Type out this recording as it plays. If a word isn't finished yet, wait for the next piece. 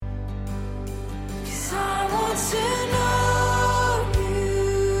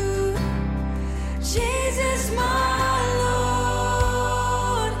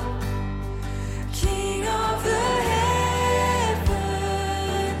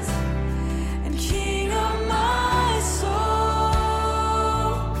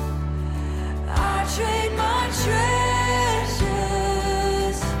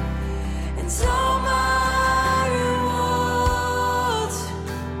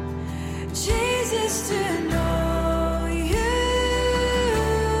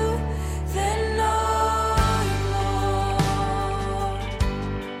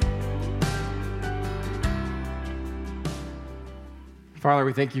Father,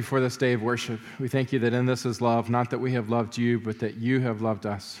 we thank you for this day of worship. We thank you that in this is love, not that we have loved you, but that you have loved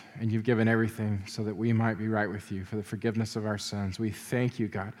us, and you've given everything so that we might be right with you for the forgiveness of our sins. We thank you,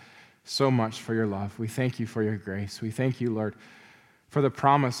 God, so much for your love. We thank you for your grace. We thank you, Lord, for the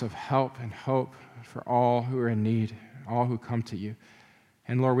promise of help and hope for all who are in need, all who come to you.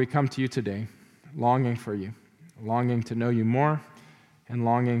 And Lord, we come to you today longing for you, longing to know you more, and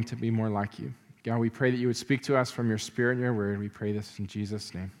longing to be more like you. God, we pray that you would speak to us from your Spirit and your word. We pray this in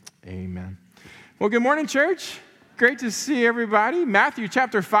Jesus' name. Amen. Well, good morning, church. Great to see everybody. Matthew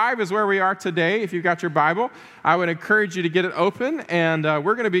chapter 5 is where we are today. If you've got your Bible, I would encourage you to get it open. And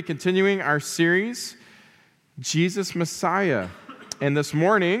we're going to be continuing our series, Jesus Messiah. And this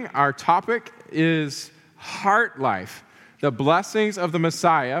morning, our topic is heart life, the blessings of the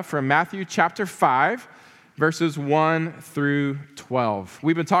Messiah from Matthew chapter 5, verses 1 through 12.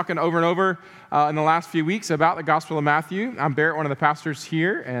 We've been talking over and over in the last few weeks about the Gospel of Matthew. I'm Barrett, one of the pastors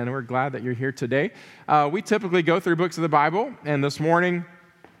here, and we're glad that you're here today. We typically go through books of the Bible, and this morning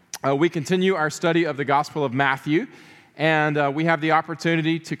we continue our study of the Gospel of Matthew, and we have the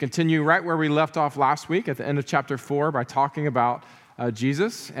opportunity to continue right where we left off last week at the end of chapter 4 by talking about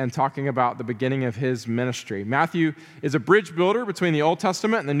Jesus and talking about the beginning of his ministry. Matthew is a bridge builder between the Old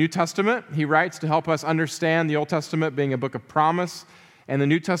Testament and the New Testament. He writes to help us understand the Old Testament being a book of promise and the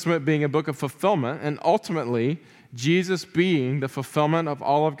New Testament being a book of fulfillment, and ultimately, Jesus being the fulfillment of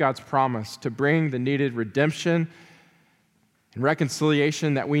all of God's promise to bring the needed redemption and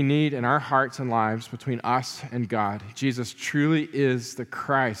reconciliation that we need in our hearts and lives between us and God. Jesus truly is the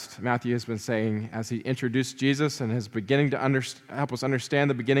Christ, Matthew has been saying as he introduced Jesus and is beginning to help us understand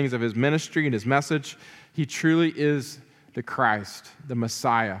the beginnings of his ministry and his message. He truly is the Christ, the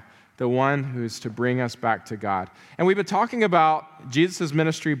Messiah, the one who is to bring us back to God. And we've been talking about Jesus'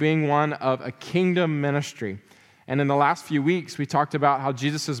 ministry being one of a kingdom ministry. And in the last few weeks, we talked about how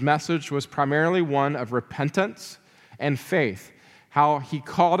Jesus' message was primarily one of repentance and faith, how he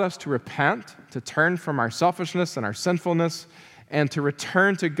called us to repent, to turn from our selfishness and our sinfulness, and to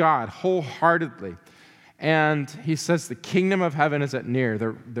return to God wholeheartedly. And he says the kingdom of heaven is at near.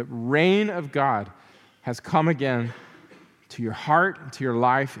 The reign of God has come again to your heart, to your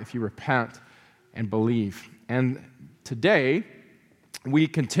life, if you repent and believe. And today, we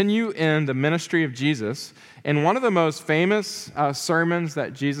continue in the ministry of Jesus in one of the most famous sermons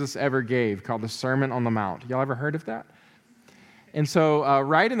that Jesus ever gave, called the Sermon on the Mount. Y'all ever heard of that? And so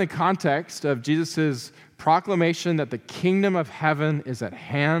right in the context of Jesus' proclamation that the kingdom of heaven is at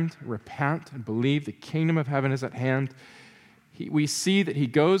hand, repent and believe the kingdom of heaven is at hand, we see that he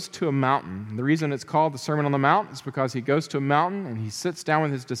goes to a mountain. And the reason it's called the Sermon on the Mount is because he goes to a mountain and he sits down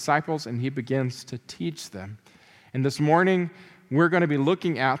with his disciples and he begins to teach them. And this morning, we're going to be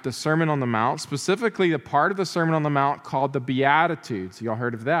looking at the Sermon on the Mount, specifically the part of the Sermon on the Mount called the Beatitudes. Y'all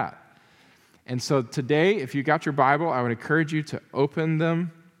heard of that? And so today, if you got your Bible, I would encourage you to open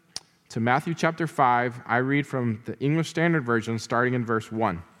them to Matthew chapter 5. I read from the English Standard Version, starting in verse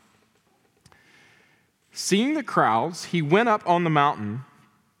 1. Seeing the crowds, he went up on the mountain,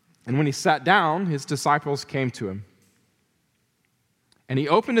 and when he sat down, his disciples came to him. And he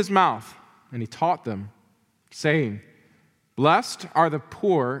opened his mouth, and he taught them, saying, "Blessed are the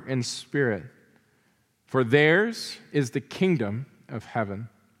poor in spirit, for theirs is the kingdom of heaven.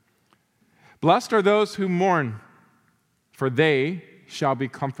 Blessed are those who mourn, for they shall be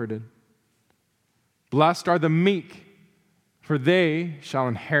comforted. Blessed are the meek, for they shall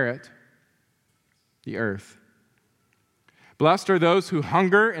inherit the earth. Blessed are those who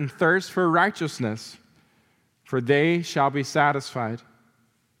hunger and thirst for righteousness, for they shall be satisfied.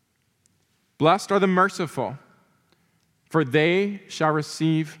 Blessed are the merciful, for they shall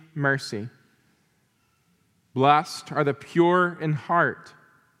receive mercy. Blessed are the pure in heart,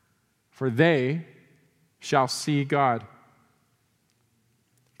 for they shall see God.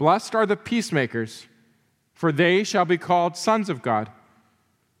 Blessed are the peacemakers, for they shall be called sons of God.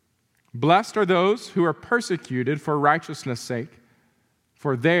 Blessed are those who are persecuted for righteousness' sake,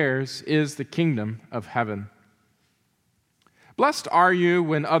 for theirs is the kingdom of heaven. Blessed are you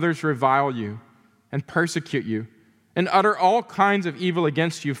when others revile you and persecute you and utter all kinds of evil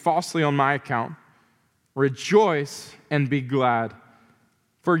against you falsely on my account. Rejoice and be glad,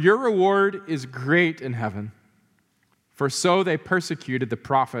 for your reward is great in heaven. For so they persecuted the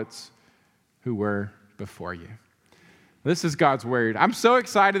prophets who were before you." This is God's word. I'm so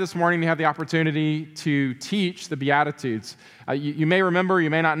excited this morning to have the opportunity to teach the Beatitudes. You may remember, you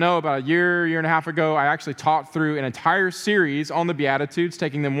may not know, about a year and a half ago, I actually taught through an entire series on the Beatitudes,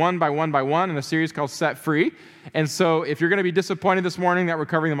 taking them one by one in a series called Set Free. And so if you're going to be disappointed this morning that we're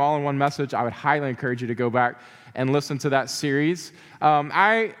covering them all in one message, I would highly encourage you to go back and listen to that series.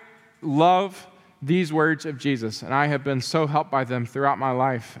 I love these words of Jesus, and I have been so helped by them throughout my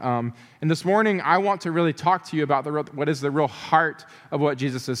life. And this morning, I want to really talk to you about what is the real heart of what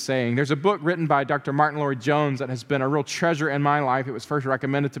Jesus is saying. There's a book written by Dr. Martin Lloyd-Jones that has been a real treasure in my life. It was first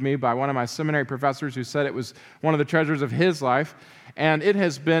recommended to me by one of my seminary professors who said it was one of the treasures of his life. And it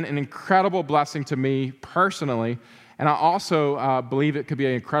has been an incredible blessing to me personally. And I also believe it could be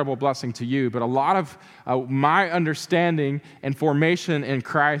an incredible blessing to you. But a lot of my understanding and formation in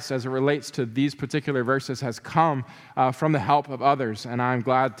Christ as it relates to these particular verses has come from the help of others. And I'm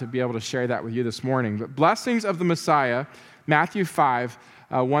glad to be able to share that with you this morning. But blessings of the Messiah, Matthew 5,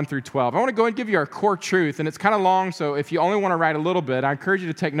 1 through 12. I want to go and give you our core truth. And it's kind of long, so if you only want to write a little bit, I encourage you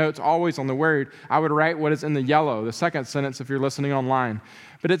to take notes always on the word. I would write what is in the yellow, the second sentence if you're listening online.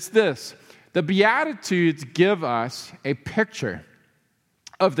 But it's this. The Beatitudes give us a picture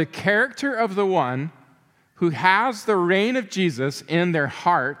of the character of the one who has the reign of Jesus in their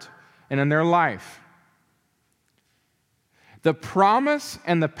heart and in their life. The promise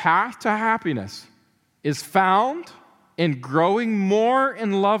and the path to happiness is found in growing more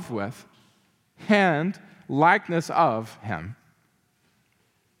in love with and likeness of Him.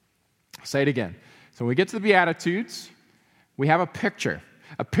 I'll say it again. So when we get to the Beatitudes, we have a picture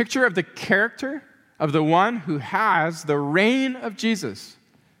of the character of the one who has the reign of Jesus.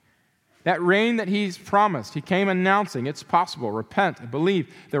 That reign that He's promised. He came announcing it's possible. Repent and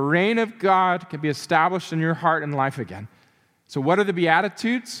believe. The reign of God can be established in your heart and life again. So what are the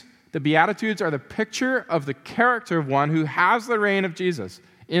Beatitudes? The Beatitudes are the picture of the character of one who has the reign of Jesus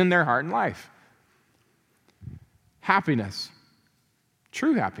in their heart and life. Happiness.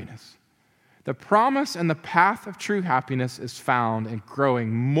 True happiness. The promise and the path of true happiness is found in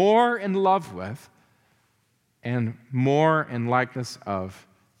growing more in love with and more in likeness of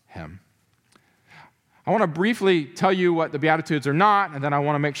Him. I want to briefly tell you what the Beatitudes are not, and then I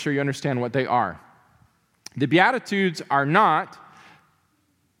want to make sure you understand what they are. The Beatitudes are not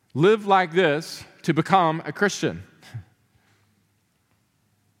live like this to become a Christian.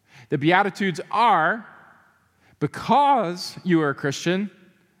 The Beatitudes are because you are a Christian,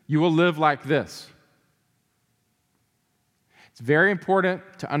 you will live like this. It's very important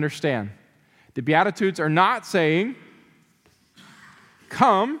to understand. The Beatitudes are not saying,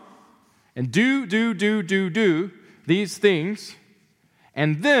 come and do these things,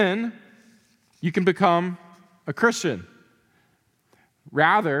 and then you can become a Christian.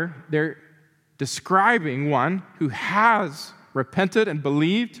 Rather, they're describing one who has repented and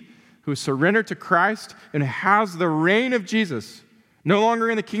believed, who has surrendered to Christ, and has the reign of Jesus. No longer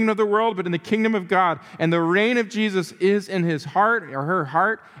in the kingdom of the world, but in the kingdom of God. And the reign of Jesus is in his heart or her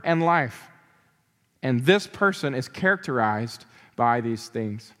heart and life. And this person is characterized by these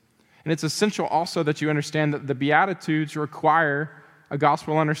things. And it's essential also that you understand that the Beatitudes require a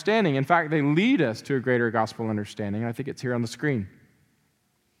gospel understanding. In fact, they lead us to a greater gospel understanding. I think it's here on the screen.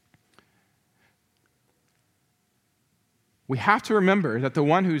 We have to remember that the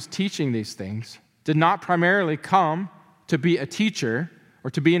one who's teaching these things did not primarily come to be a teacher or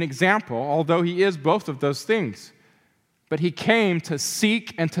to be an example, although he is both of those things. But he came to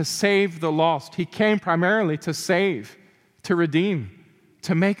seek and to save the lost. He came primarily to save, to redeem,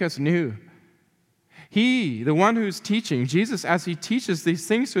 to make us new. He, the one who's teaching, Jesus, as he teaches these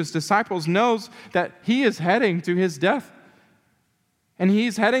things to his disciples, knows that he is heading to his death. And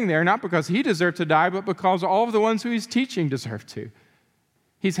he's heading there not because he deserved to die, but because all of the ones who he's teaching deserve to.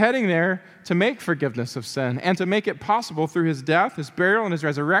 He's heading there to make forgiveness of sin and to make it possible through his death, his burial, and his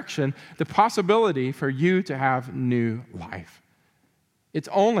resurrection, the possibility for you to have new life. It's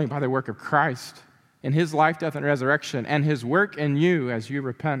only by the work of Christ in his life, death, and resurrection, and his work in you as you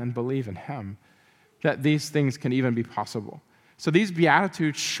repent and believe in him, that these things can even be possible. So these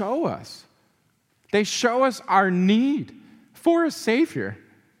Beatitudes show us. They show us our need for a Savior.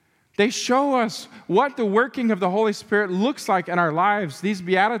 They show us what the working of the Holy Spirit looks like in our lives. These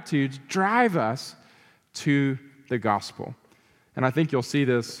Beatitudes drive us to the gospel. And I think you'll see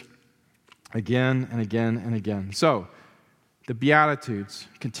this again and again and again. So, the Beatitudes,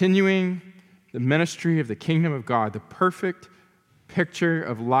 continuing the ministry of the kingdom of God, the perfect picture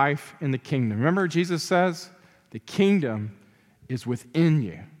of life in the kingdom. Remember, Jesus says, the kingdom is within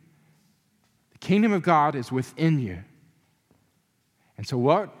you. The kingdom of God is within you. And so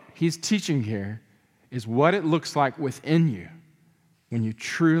what he's teaching here is what it looks like within you when you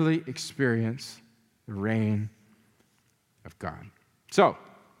truly experience the reign of God. So,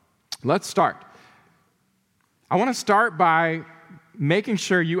 let's start. I want to start by making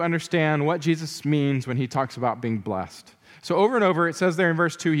sure you understand what Jesus means when he talks about being blessed. So over and over, it says there in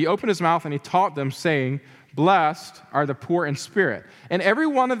verse 2, he opened his mouth and he taught them, saying, Blessed are the poor in spirit. And every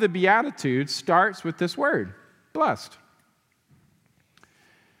one of the Beatitudes starts with this word, blessed.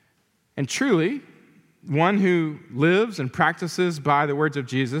 And truly, one who lives and practices by the words of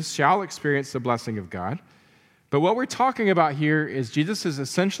Jesus shall experience the blessing of God. But what we're talking about here is Jesus is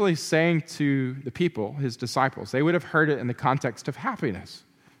essentially saying to the people, his disciples, they would have heard it in the context of happiness.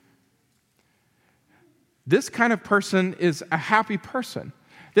 This kind of person is a happy person.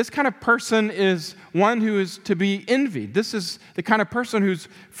 This kind of person is one who is to be envied. This is the kind of person who's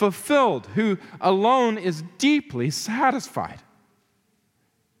fulfilled, who alone is deeply satisfied.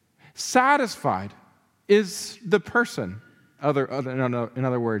 Satisfied is the person. In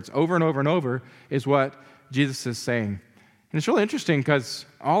other words, over and over and over is what Jesus is saying. And it's really interesting because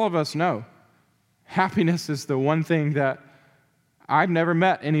all of us know happiness is the one thing that I've never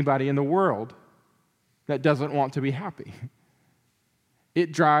met anybody in the world that doesn't want to be happy.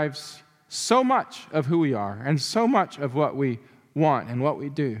 It drives so much of who we are and so much of what we want and what we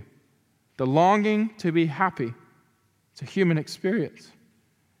do. The longing to be happy, it's a human experience.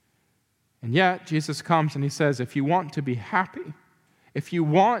 And yet, Jesus comes and he says, if you want to be happy, if you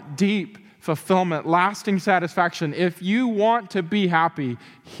want deep fulfillment, lasting satisfaction, if you want to be happy,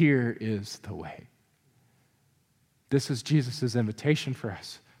 here is the way. This is Jesus' invitation for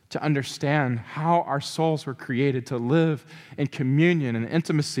us to understand how our souls were created to live in communion and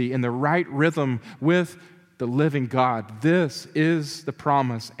intimacy in the right rhythm with the living God. This is the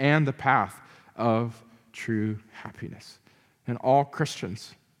promise and the path of true happiness. And all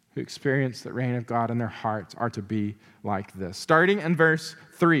Christians who experience the reign of God in their hearts are to be like this. Starting in verse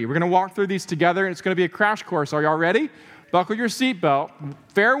 3. We're going to walk through these together, and it's going to be a crash course. Are y'all ready? Buckle your seatbelt.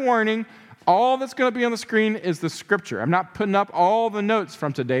 Fair warning, all that's going to be on the screen is the scripture. I'm not putting up all the notes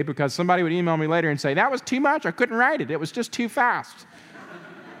from today because somebody would email me later and say, that was too much, I couldn't write it. It was just too fast.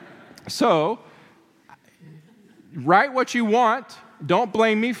 So, write what you want. Don't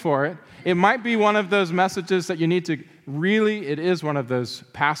blame me for it. It might be one of those messages that you need to it is one of those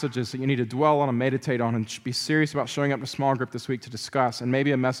passages that you need to dwell on and meditate on and be serious about showing up to small group this week to discuss, and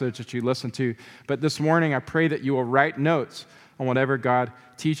maybe a message that you listen to. But this morning, I pray that you will write notes on whatever God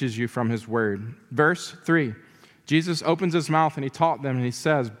teaches you from his word. Verse 3, Jesus opens his mouth and he taught them and he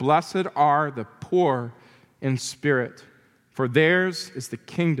says, blessed are the poor in spirit, for theirs is the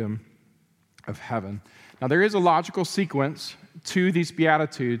kingdom of heaven. Now, there is a logical sequence to these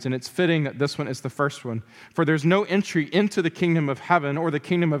Beatitudes, and it's fitting that this one is the first one. For there's no entry into the kingdom of heaven or the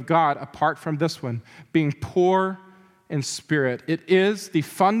kingdom of God apart from this one, being poor in spirit. It is the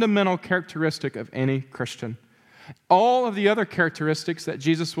fundamental characteristic of any Christian. All of the other characteristics that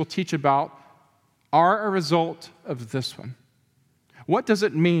Jesus will teach about are a result of this one. What does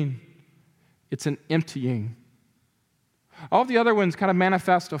it mean? It's an emptying. All of the other ones kind of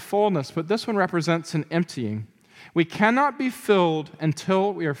manifest a fullness, but this one represents an emptying. We cannot be filled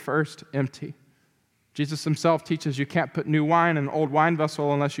until we are first empty. Jesus himself teaches you can't put new wine in an old wine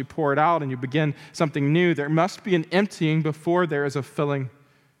vessel unless you pour it out and you begin something new. There must be an emptying before there is a filling.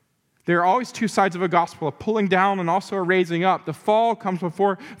 There are always two sides of a gospel, a pulling down and also a raising up. The fall comes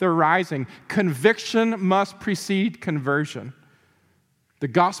before the rising. Conviction must precede conversion. The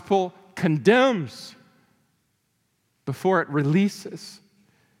gospel condemns before it releases.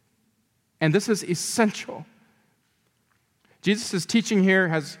 And this is essential. Jesus' teaching here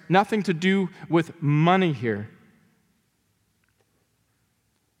has nothing to do with money here.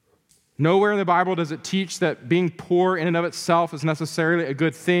 Nowhere in the Bible does it teach that being poor in and of itself is necessarily a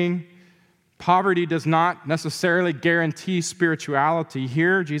good thing. Poverty does not necessarily guarantee spirituality.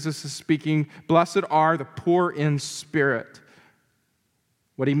 Here, Jesus is speaking, blessed are the poor in spirit.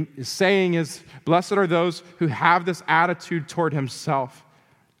 What he is saying is, blessed are those who have this attitude toward himself.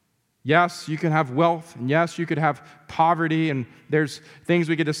 Yes, you can have wealth, and yes, you could have poverty, and there's things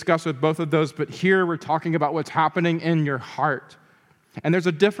we could discuss with both of those, but here we're talking about what's happening in your heart. And there's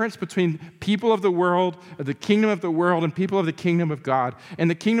a difference between people of the world, the kingdom of the world, and people of the kingdom of God. In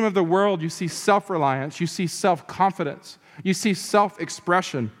the kingdom of the world, you see self-reliance, you see self-confidence, you see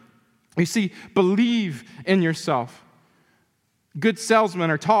self-expression, you see believe in yourself. Good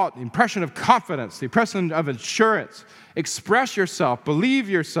salesmen are taught the impression of confidence, the impression of assurance. Express yourself, believe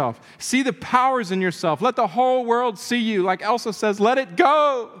yourself, see the powers in yourself. Let the whole world see you. Like Elsa says, let it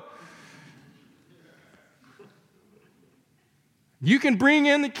go. You can bring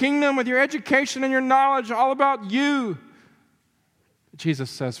in the kingdom with your education and your knowledge, all about you. Jesus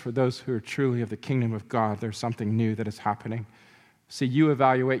says for those who are truly of the kingdom of God, there's something new that is happening. See, you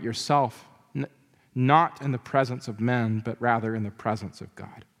evaluate yourself not in the presence of men, but rather in the presence of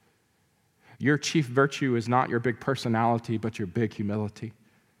God. Your chief virtue is not your big personality, but your big humility.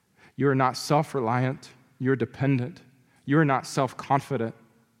 You are not self-reliant. You're dependent. You are not self-confident.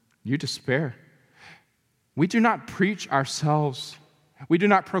 You despair. We do not preach ourselves. We do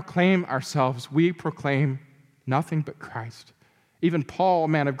not proclaim ourselves. We proclaim nothing but Christ. Even Paul, a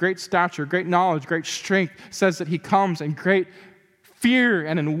man of great stature, great knowledge, great strength, says that he comes in great fear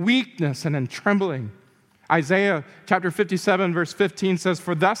and in weakness and in trembling. Isaiah chapter 57, verse 15 says,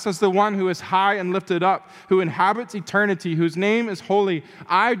 "For thus says the one who is high and lifted up, who inhabits eternity, whose name is holy.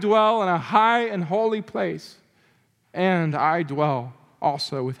 I dwell in a high and holy place, and I dwell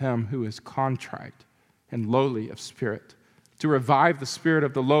also with him who is contrite and lowly of spirit, to revive the spirit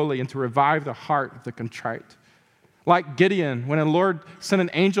of the lowly and to revive the heart of the contrite." Like Gideon, when the Lord sent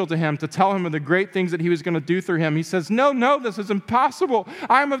an angel to him to tell him of the great things that he was going to do through him, he says, no, this is impossible.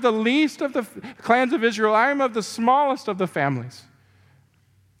 I am of the least of the clans of Israel. I am of the smallest of the families.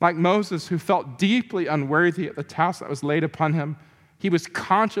 Like Moses, who felt deeply unworthy at the task that was laid upon him, he was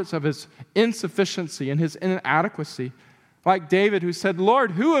conscious of his insufficiency and his inadequacy. Like David, who said,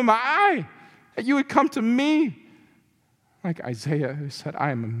 "Lord, who am I that you would come to me?" Like Isaiah, who said, "I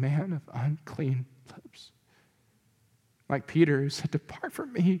am a man of unclean lips." Like Peter, who said, "Depart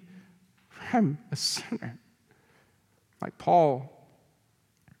from me, for I'm a sinner." Like Paul,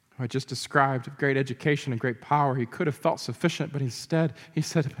 who I just described, of great education and great power, he could have felt sufficient, but instead he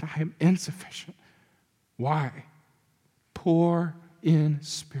said, "But I am insufficient." Why? Poor in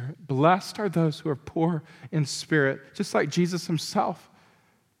spirit. Blessed are those who are poor in spirit, just like Jesus himself.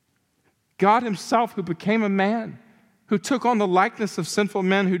 God himself, who became a man, who took on the likeness of sinful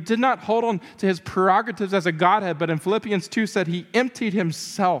men, who did not hold on to his prerogatives as a Godhead, but in Philippians 2 said he emptied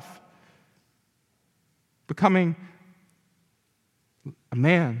himself, becoming a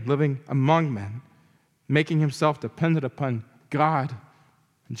man living among men, making himself dependent upon God.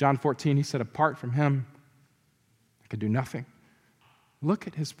 In John 14, he said, "Apart from him, I could do nothing." Look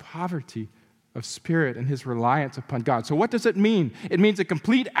at his poverty of spirit and his reliance upon God. So what does it mean? It means a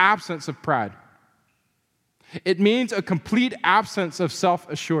complete absence of pride. It means a complete absence of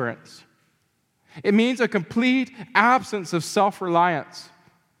self-assurance. It means a complete absence of self-reliance.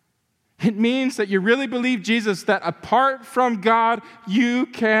 It means that you really believe, Jesus, that apart from God, you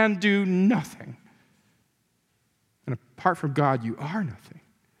can do nothing. And apart from God, you are nothing.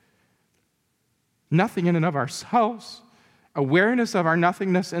 Nothing in and of ourselves. Awareness of our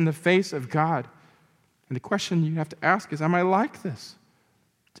nothingness in the face of God. And the question you have to ask is, am I like this?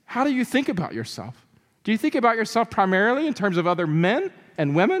 How do you think about yourself? Do you think about yourself primarily in terms of other men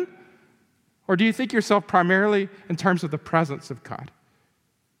and women? Or do you think yourself primarily in terms of the presence of God?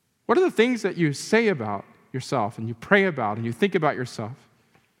 What are the things that you say about yourself and you pray about and you think about yourself?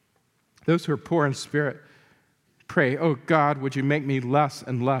 Those who are poor in spirit pray, "Oh God, would you make me less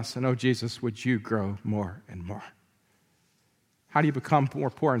and less? And oh Jesus, would you grow more and more?" How do you become more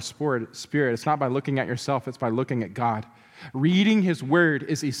poor in spirit? It's not by looking at yourself, it's by looking at God. Reading his word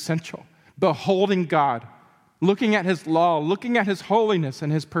is essential. Beholding God, looking at his law, looking at his holiness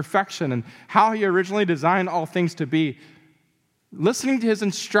and his perfection and how he originally designed all things to be, listening to his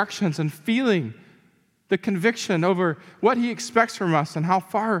instructions and feeling the conviction over what he expects from us and how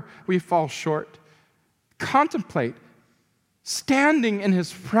far we fall short. Contemplate, standing in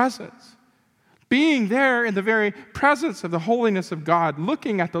his presence, being there in the very presence of the holiness of God,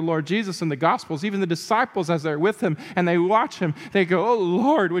 looking at the Lord Jesus in the Gospels, even the disciples as they're with him and they watch him, they go, "Oh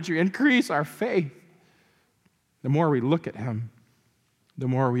Lord, would you increase our faith?" The more we look at him, the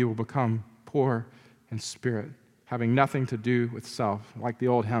more we will become poor in spirit, having nothing to do with self, like the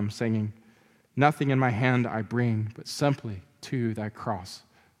old hymn singing, "Nothing in my hand I bring, but simply to thy cross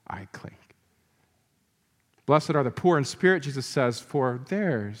I cling." Blessed are the poor in spirit, Jesus says, for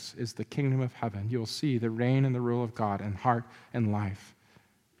theirs is the kingdom of heaven. You will see the reign and the rule of God in heart and life.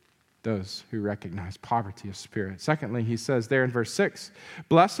 Those who recognize poverty of spirit. Secondly, he says there in verse 6,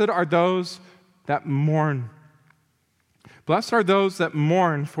 blessed are those that mourn. Blessed are those that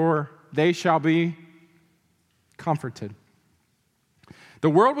mourn, for they shall be comforted. The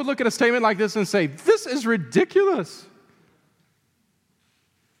world would look at a statement like this and say, this is ridiculous.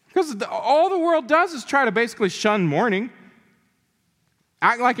 Because all the world does is try to basically shun mourning,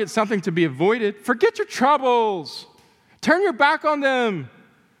 act like it's something to be avoided. Forget your troubles. Turn your back on them.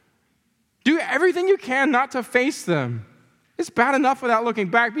 Do everything you can not to face them. It's bad enough without looking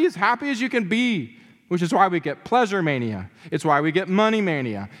back. Be as happy as you can be, which is why we get pleasure mania. It's why we get money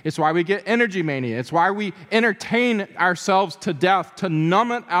mania. It's why we get energy mania. It's why we entertain ourselves to death to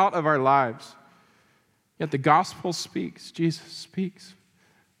numb it out of our lives. Yet the gospel speaks. Jesus speaks.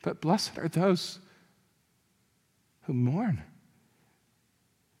 But blessed are those who mourn.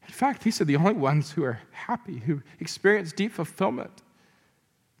 In fact, these are the only ones who are happy, who experience deep fulfillment.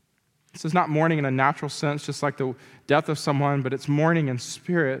 This is not mourning in a natural sense, just like the death of someone, but it's mourning in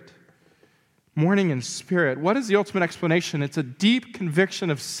spirit. Mourning in spirit. What is the ultimate explanation? It's a deep conviction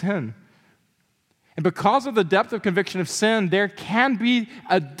of sin. And because of the depth of conviction of sin, there can be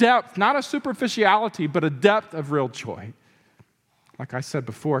a depth, not a superficiality, but a depth of real joy. Like I said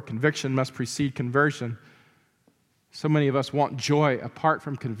before, conviction must precede conversion. So many of us want joy apart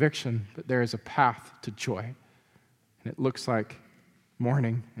from conviction, but there is a path to joy. And it looks like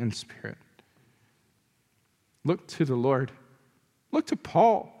mourning in spirit. Look to the Lord. Look to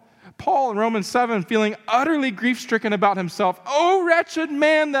Paul. Paul in Romans 7, feeling utterly grief-stricken about himself. "Oh, wretched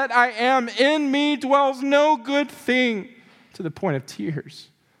man that I am, in me dwells no good thing," to the point of tears.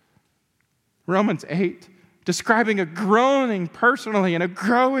 Romans 8, describing a groaning personally and a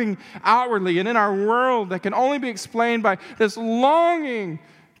growing outwardly, and in our world that can only be explained by this longing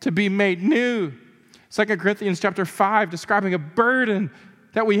to be made new. 2 Corinthians chapter 5, describing a burden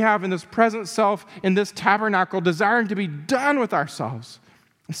that we have in this present self, in this tabernacle, desiring to be done with ourselves.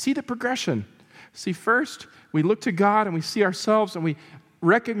 See the progression. See, first, we look to God and we see ourselves and we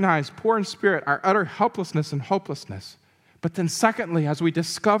recognize, poor in spirit, our utter helplessness and hopelessness. But then secondly, as we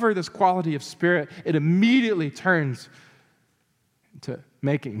discover this quality of spirit, it immediately turns to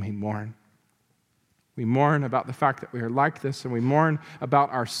making me mourn. We mourn about the fact that we are like this, and we mourn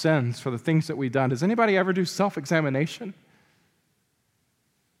about our sins for the things that we've done. Does anybody ever do self-examination?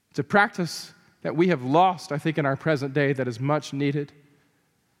 It's a practice that we have lost, I think, in our present day that is much needed.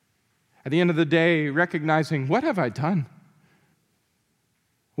 At the end of the day, recognizing, what have I done?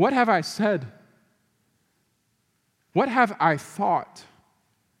 What have I said? What have I thought?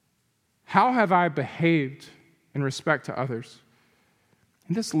 How have I behaved in respect to others?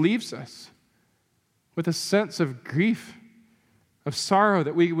 And this leaves us with a sense of grief, of sorrow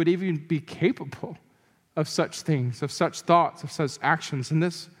that we would even be capable of such things, of such thoughts, of such actions. And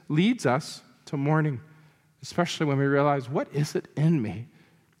this leads us to mourning, especially when we realize, what is it in me?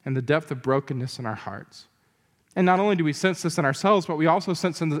 And the depth of brokenness in our hearts. And not only do we sense this in ourselves, but we also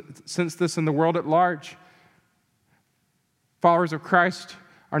sense this in the world at large. Followers of Christ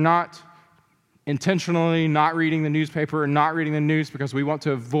are not intentionally not reading the newspaper or not reading the news because we want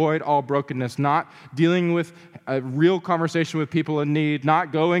to avoid all brokenness, not dealing with a real conversation with people in need,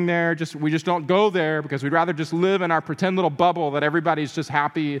 not going there, we just don't go there because we'd rather just live in our pretend little bubble that everybody's just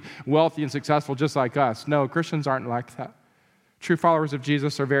happy, wealthy, and successful just like us. No, Christians aren't like that. True followers of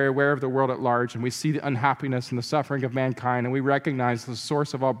Jesus are very aware of the world at large, and we see the unhappiness and the suffering of mankind, and we recognize the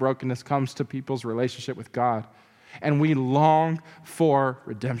source of all brokenness comes to people's relationship with God. And we long for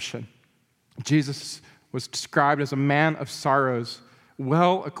redemption. Jesus was described as a man of sorrows,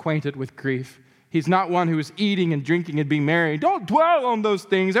 well acquainted with grief. He's not one who was eating and drinking and being merry. Don't dwell on those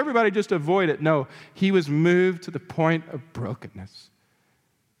things. Everybody just avoid it. No, he was moved to the point of brokenness.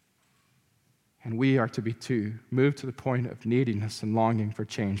 And we are to be too, moved to the point of neediness and longing for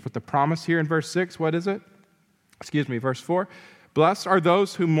change. But the promise here in verse 6, what is it? Verse 4. Blessed are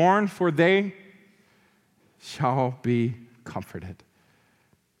those who mourn, for they shall be comforted.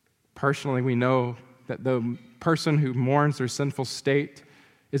 Personally, we know that the person who mourns their sinful state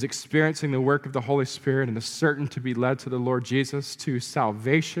is experiencing the work of the Holy Spirit and is certain to be led to the Lord Jesus, to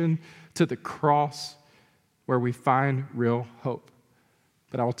salvation, to the cross, where we find real hope.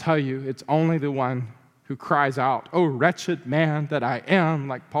 But I will tell you, it's only the one who cries out, "Oh, wretched man that I am,"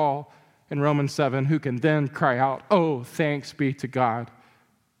 like Paul in Romans 7, who can then cry out, "Oh, thanks be to God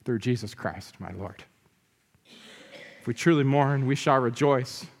through Jesus Christ, my Lord." If we truly mourn, we shall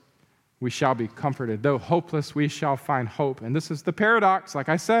rejoice. We shall be comforted. Though hopeless, we shall find hope. And this is the paradox. Like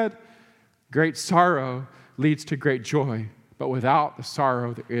I said, great sorrow leads to great joy, but without the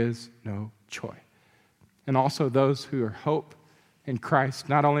sorrow, there is no joy. And also those who are hope in Christ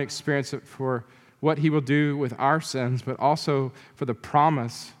not only experience it for what he will do with our sins, but also for the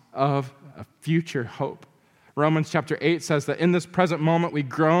promise of a future hope. Romans chapter 8 says that in this present moment we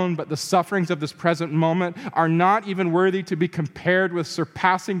groan, but the sufferings of this present moment are not even worthy to be compared with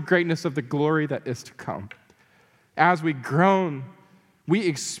surpassing greatness of the glory that is to come. As we groan, we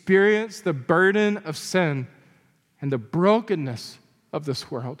experience the burden of sin and the brokenness of this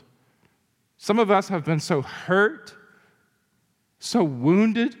world. Some of us have been so hurt, so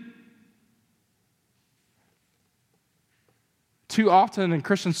wounded. Too often in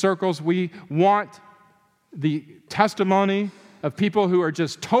Christian circles, we want the testimony of people who are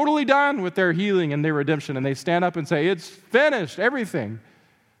just totally done with their healing and their redemption, and they stand up and say, "It's finished, everything."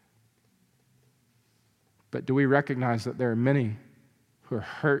 But do we recognize that there are many who are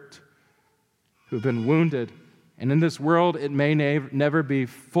hurt, who have been wounded, and in this world it may never be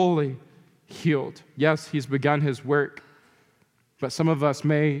fully healed? Yes, he's begun his work, But some of us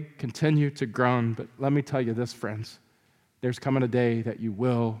may continue to groan. But let me tell you this, friends. There's coming a day that you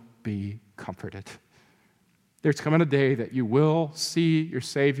will be comforted. There's coming a day that you will see your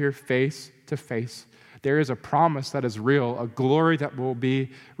Savior face to face. There is a promise that is real, a glory that will be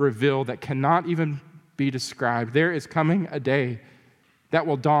revealed that cannot even be described. There is coming a day that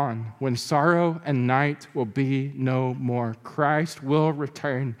will dawn when sorrow and night will be no more. Christ will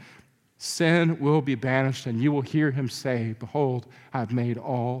return. Sin will be banished, and you will hear him say, "Behold, I have made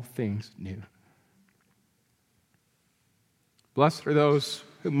all things new." Blessed are those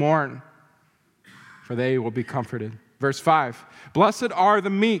who mourn, for they will be comforted. Verse 5, blessed are the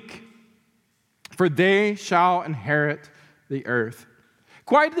meek, for they shall inherit the earth.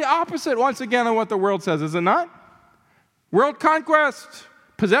 Quite the opposite, once again, of what the world says, is it not? World conquest,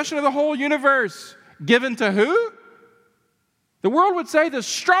 possession of the whole universe, given to who? The world would say the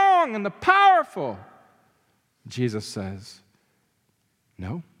strong and the powerful. Jesus says,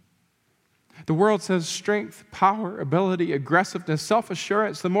 no. The world says strength, power, ability, aggressiveness,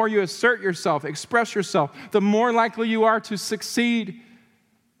 self-assurance. The more you assert yourself, express yourself, the more likely you are to succeed.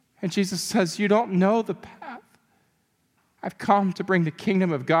 And Jesus says, you don't know the path. I've come to bring the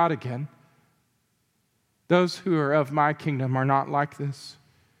kingdom of God again. Those who are of my kingdom are not like this.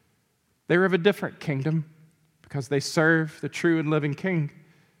 They're of a different kingdom because they serve the true and living King.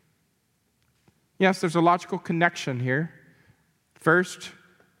 Yes, there's a logical connection here. First,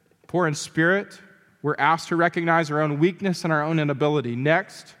 poor in spirit, we're asked to recognize our own weakness and our own inability.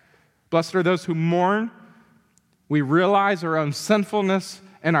 Next, blessed are those who mourn. We realize our own sinfulness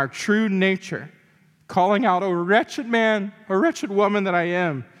and our true nature, calling out, "O wretched man, O wretched woman that I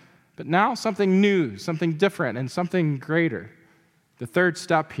am." But now something new, something different, and something greater. The third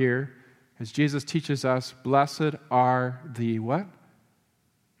step here, as Jesus teaches us, blessed are the what?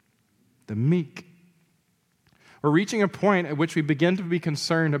 The meek. We're reaching a point at which we begin to be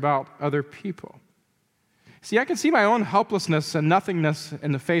concerned about other people. See, I can see my own helplessness and nothingness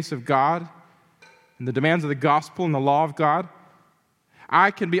in the face of God and the demands of the gospel and the law of God. I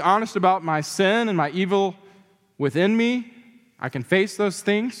can be honest about my sin and my evil within me. I can face those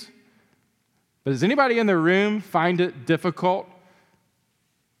things. But does anybody in the room find it difficult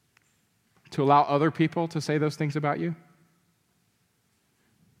to allow other people to say those things about you?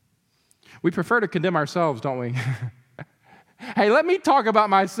 We prefer to condemn ourselves, don't we? Hey, let me talk about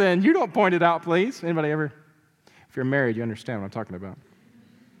my sin. You don't point it out, please. Anybody ever? If you're married, you understand what I'm talking about.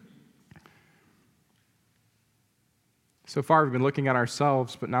 So far, we've been looking at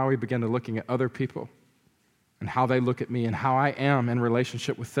ourselves, but now we begin to looking at other people and how they look at me and how I am in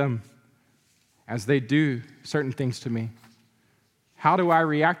relationship with them as they do certain things to me. How do I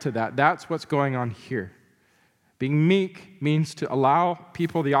react to that? That's what's going on here. Being meek means to allow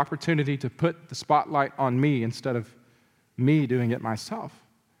people the opportunity to put the spotlight on me instead of me doing it myself.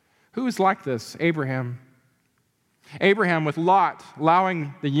 Who is like this? Abraham. Abraham with Lot,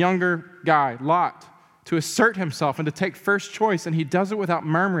 allowing the younger guy, Lot, to assert himself and to take first choice, and he does it without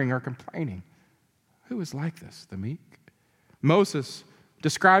murmuring or complaining. Who is like this? The meek. Moses,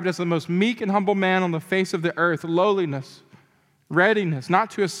 described as the most meek and humble man on the face of the earth, lowliness, readiness,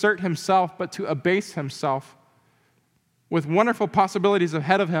 not to assert himself, but to abase himself, with wonderful possibilities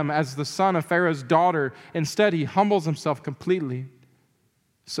ahead of him as the son of Pharaoh's daughter. Instead, he humbles himself completely,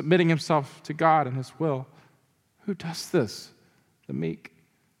 submitting himself to God and his will. Who does this? The meek.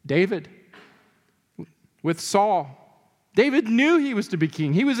 David, with Saul. David knew he was to be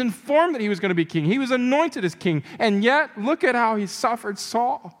king. He was informed that he was going to be king. He was anointed as king. And yet, look at how he suffered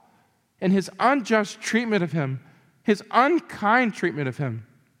Saul and his unjust treatment of him, his unkind treatment of him.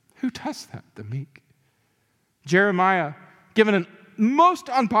 Who does that? The meek. Jeremiah, given a most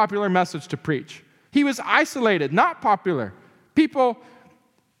unpopular message to preach. He was isolated, not popular. People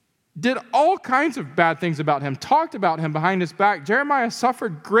did all kinds of bad things about him, talked about him behind his back. Jeremiah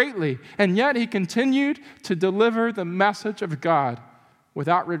suffered greatly, and yet he continued to deliver the message of God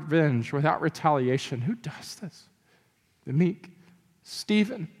without revenge, without retaliation. Who does this? The meek.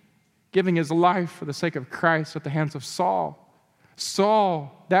 Stephen, giving his life for the sake of Christ at the hands of Saul.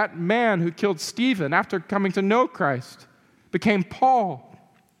 Saul, that man who killed Stephen after coming to know Christ, became Paul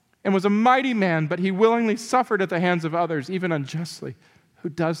and was a mighty man, but he willingly suffered at the hands of others, even unjustly. Who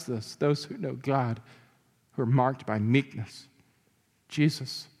does this? Those who know God, who are marked by meekness.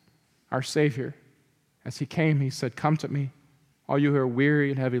 Jesus, our Savior, as he came, he said, "Come to me, all you who are weary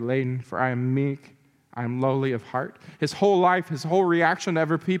and heavy laden, for I am meek, I am lowly of heart." His whole life, his whole reaction to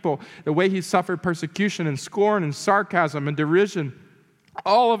other people, the way he suffered persecution and scorn and sarcasm and derision,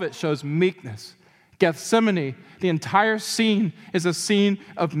 all of it shows meekness, Gethsemane, the entire scene is a scene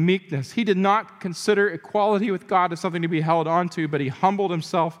of meekness. He did not consider equality with God as something to be held onto, but he humbled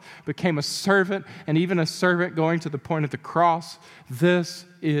himself, became a servant, and even a servant going to the point of the cross. This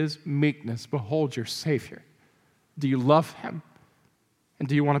is meekness. Behold your Savior. Do you love him? And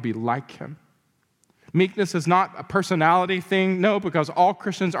do you want to be like him? Meekness is not a personality thing, no, because all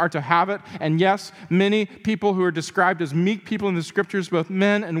Christians are to have it. And yes, many people who are described as meek people in the scriptures, both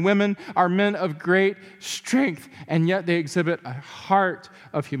men and women, are men of great strength, and yet they exhibit a heart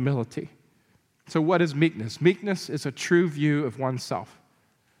of humility. So what is meekness? Meekness is a true view of oneself,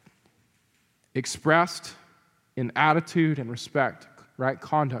 expressed in attitude and respect, right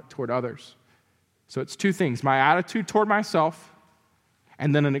conduct toward others. So it's two things: my attitude toward myself,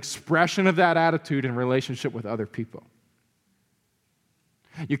 and then an expression of that attitude in relationship with other people.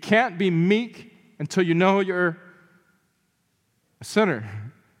 You can't be meek until you know you're a sinner,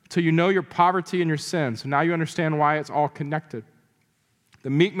 until you know your poverty and your sin. So now you understand why it's all connected.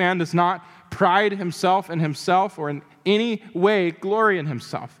 The meek man does not pride himself in himself or in any way glory in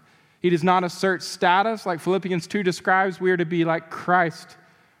himself. He does not assert status like Philippians 2 describes. We are to be like Christ.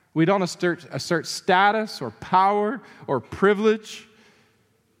 We don't assert status or power or privilege.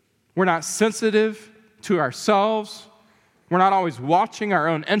 We're not sensitive to ourselves. We're not always watching our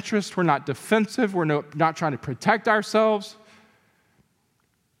own interests. We're not defensive. We're not trying to protect ourselves.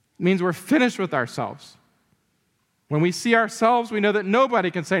 It means we're finished with ourselves. When we see ourselves, we know that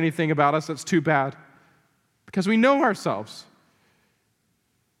nobody can say anything about us that's too bad because we know ourselves.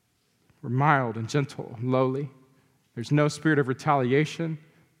 We're mild and gentle and lowly. There's no spirit of retaliation,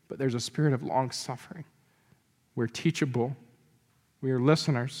 but there's a spirit of long-suffering. We're teachable. We are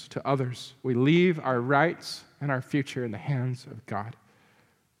listeners to others. We leave our rights and our future in the hands of God.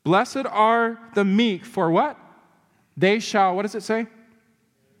 Blessed are the meek, for what? They shall, what does it say?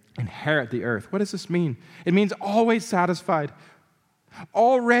 Inherit the earth. What does this mean? It means always satisfied,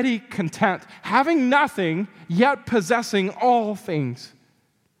 already content, having nothing, yet possessing all things.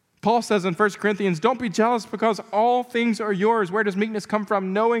 Paul says in 1 Corinthians, don't be jealous because all things are yours. Where does meekness come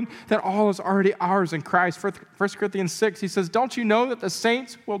from? Knowing that all is already ours in Christ. 1 Corinthians 6, he says, don't you know that the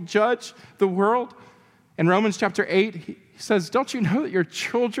saints will judge the world? In Romans chapter 8, he says, don't you know that you're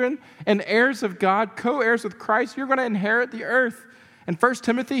children and heirs of God, co-heirs with Christ? You're going to inherit the earth. In 1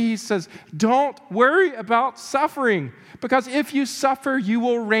 Timothy, he says, don't worry about suffering, because if you suffer, you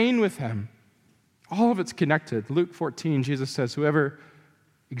will reign with him. All of it's connected. Luke 14, Jesus says, whoever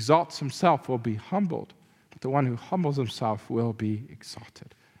exalts himself will be humbled, but the one who humbles himself will be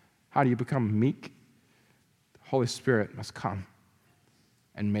exalted. How do you become meek? The Holy Spirit must come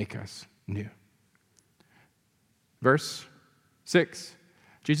and make us new. Verse 6,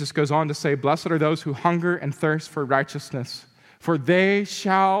 Jesus goes on to say, blessed are those who hunger and thirst for righteousness, for they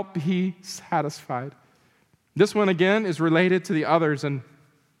shall be satisfied. This one, again, is related to the others, and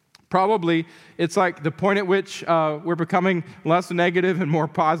probably it's like the point at which we're becoming less negative and more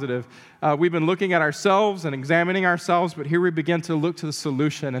positive. We've been looking at ourselves and examining ourselves, but here we begin to look to the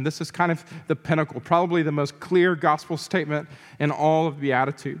solution, and this is kind of the pinnacle, probably the most clear gospel statement in all of the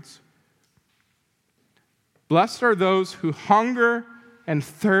Beatitudes. Blessed are those who hunger and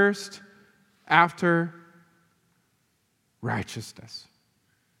thirst after righteousness,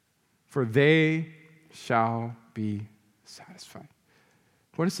 for they shall be satisfied.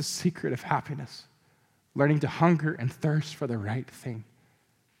 What is the secret of happiness? Learning to hunger and thirst for the right thing.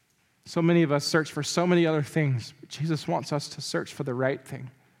 So many of us search for so many other things, but Jesus wants us to search for the right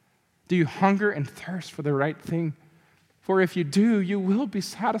thing. Do you hunger and thirst for the right thing? For if you do, you will be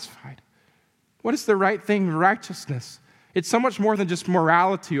satisfied. What is the right thing? Righteousness. It's so much more than just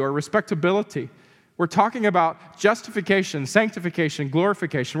morality or respectability. We're talking about justification, sanctification,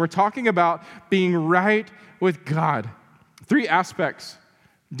 glorification. We're talking about being right with God. 3 aspects,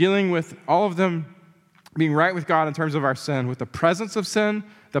 dealing with all of them being right with God in terms of our sin, with the presence of sin,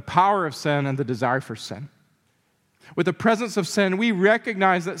 the power of sin, and the desire for sin. With the presence of sin, we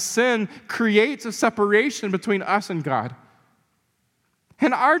recognize that sin creates a separation between us and God.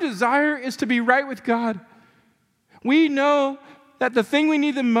 And our desire is to be right with God. We know that the thing we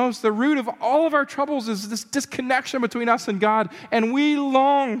need the most, the root of all of our troubles, is this disconnection between us and God. And we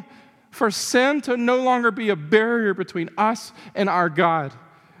long for sin to no longer be a barrier between us and our God.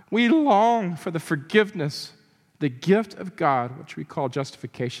 We long for the forgiveness, the gift of God, which we call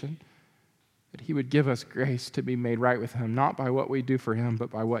justification, that he would give us grace to be made right with him, not by what we do for him,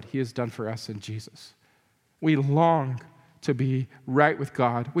 but by what he has done for us in Jesus. We long to be right with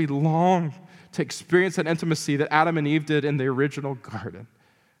God. We long to experience that intimacy that Adam and Eve did in the original garden,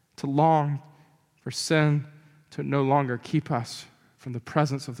 to long for sin to no longer keep us from the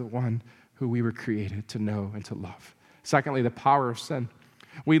presence of the one who we were created to know and to love. Secondly, the power of sin.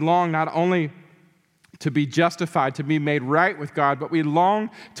 We long not only to be justified, to be made right with God, but we long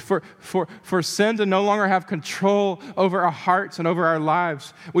for sin to no longer have control over our hearts and over our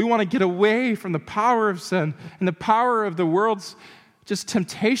lives. We want to get away from the power of sin and the power of the world's just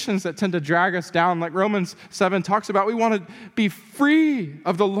temptations that tend to drag us down. Like Romans 7 talks about, we want to be free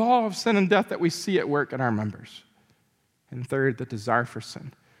of the law of sin and death that we see at work in our members. And third, the desire for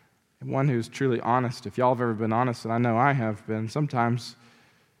sin. And one who's truly honest, if y'all have ever been honest, and I know I have been, sometimes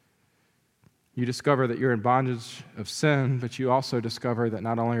you discover that you're in bondage of sin, but you also discover that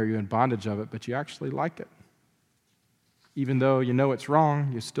not only are you in bondage of it, but you actually like it. Even though you know it's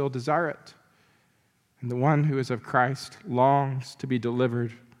wrong, you still desire it. And the one who is of Christ longs to be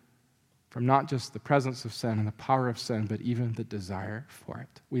delivered from not just the presence of sin and the power of sin, but even the desire for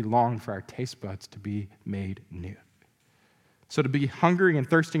it. We long for our taste buds to be made new. So to be hungry and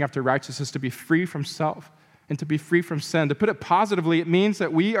thirsting after righteousness, to be free from self and to be free from sin. To put it positively, it means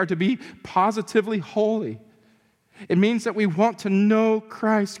that we are to be positively holy. It means that we want to know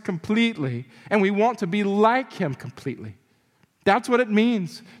Christ completely and we want to be like him completely. That's what it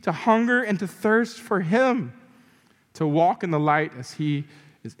means to hunger and to thirst for him, to walk in the light as he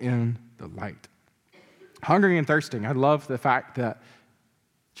is in the light. Hungering and thirsting. I love the fact that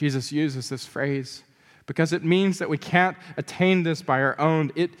Jesus uses this phrase because it means that we can't attain this by our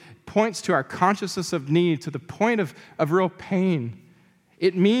own. It points to our consciousness of need, to the point of real pain.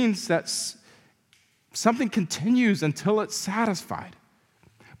 It means that something continues until it's satisfied.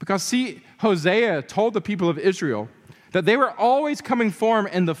 Because see, Hosea told the people of Israel that they were always coming forward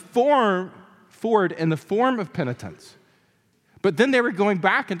in the form of penitence. But then they were going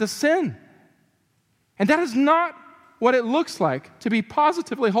back into sin. And that is not what it looks like to be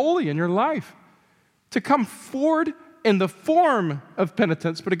positively holy in your life. To come forward in the form of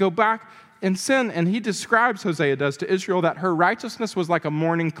penitence, but to go back in sin. And he describes, Hosea does, to Israel that her righteousness was like a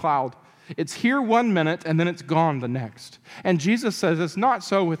morning cloud. It's here 1 minute and then it's gone the next. And Jesus says it's not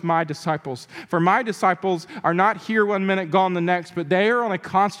so with my disciples. For my disciples are not here 1 minute, gone the next, but they are on a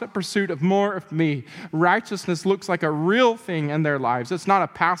constant pursuit of more of me. Righteousness looks like a real thing in their lives. It's not a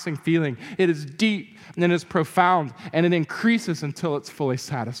passing feeling. It is deep and it is profound and it increases until it's fully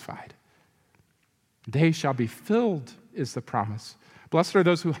satisfied. They shall be filled is the promise. Blessed are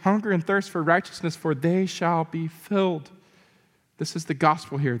those who hunger and thirst for righteousness, for they shall be filled. This is the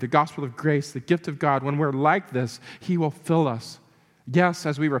gospel here, the gospel of grace, the gift of God. When we're like this, he will fill us. Yes,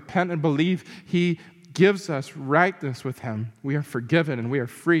 as we repent and believe, he gives us rightness with him. We are forgiven and we are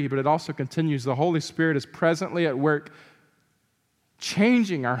free, but it also continues. The Holy Spirit is presently at work,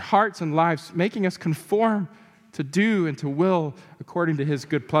 changing our hearts and lives, making us conform to do and to will according to his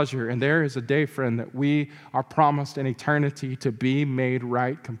good pleasure. And there is a day, friend, that we are promised in eternity to be made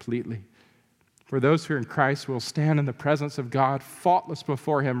right completely. For those who are in Christ will stand in the presence of God, faultless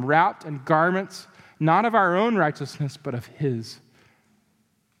before him, wrapped in garments, not of our own righteousness, but of his.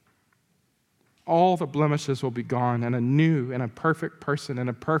 All the blemishes will be gone, and a new and a perfect person and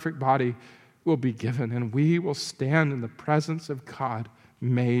a perfect body will be given, and we will stand in the presence of God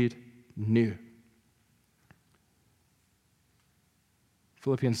made new.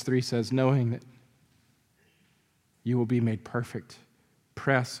 Philippians 3 says, knowing that you will be made perfect,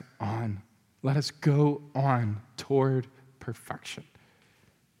 press on. Let us go on toward perfection.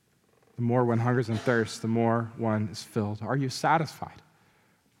 The more one hungers and thirsts, the more one is filled. Are you satisfied?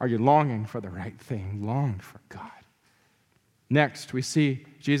 Are you longing for the right thing? Long for God. Next, we see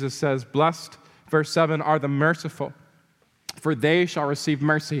Jesus says, blessed, verse 7, are the merciful, for they shall receive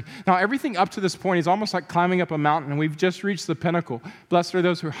mercy. Now, everything up to this point is almost like climbing up a mountain, and we've just reached the pinnacle. Blessed are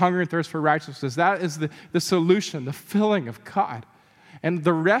those who hunger and thirst for righteousness. That is the solution, the filling of God. And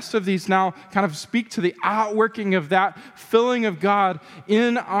the rest of these now kind of speak to the outworking of that filling of God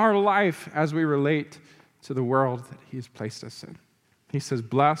in our life as we relate to the world that he's placed us in. He says,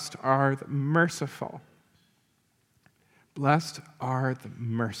 blessed are the merciful. Blessed are the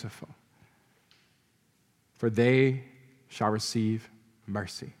merciful, for they shall receive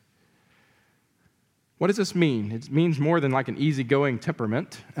mercy. What does this mean? It means more than like an easygoing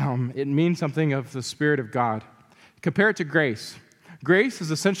temperament. It means something of the Spirit of God. Compare it to grace. Grace is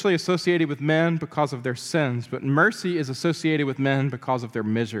essentially associated with men because of their sins, but mercy is associated with men because of their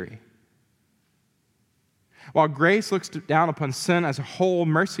misery. While grace looks down upon sin as a whole,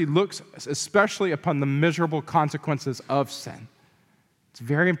 mercy looks especially upon the miserable consequences of sin. It's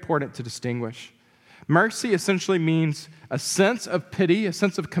very important to distinguish. Mercy essentially means a sense of pity, a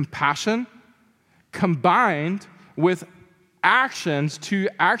sense of compassion, combined with actions to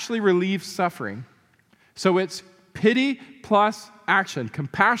actually relieve suffering. So it's pity plus action.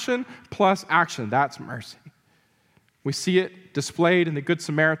 Compassion plus action. That's mercy. We see it displayed in the Good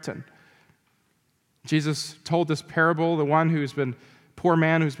Samaritan. Jesus told this parable, the one who's been, poor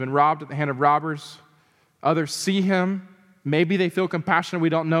man who's been robbed at the hand of robbers. Others see him. Maybe they feel compassion. We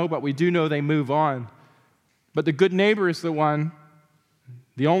don't know, but we do know they move on. But the good neighbor is the one,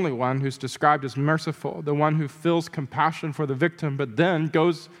 the only one who's described as merciful, the one who feels compassion for the victim, but then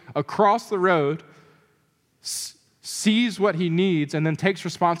goes across the road, sees what he needs, and then takes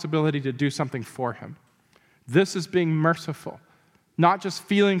responsibility to do something for him. This is being merciful, not just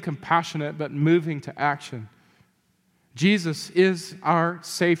feeling compassionate, but moving to action. Jesus is our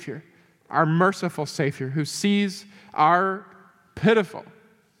Savior, our merciful Savior, who sees our pitiful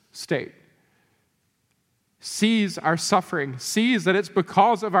state, sees our suffering, sees that it's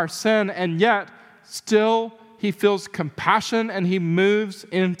because of our sin, and yet still he feels compassion and he moves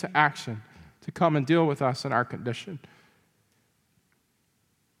into action to come and deal with us in our condition.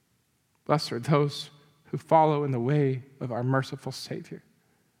 Blessed are those who follow in the way of our merciful Savior.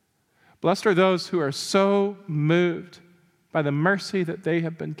 Blessed are those who are so moved by the mercy that they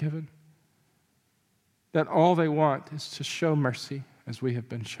have been given that all they want is to show mercy as we have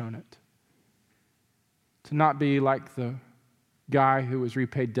been shown it. To not be like the guy who was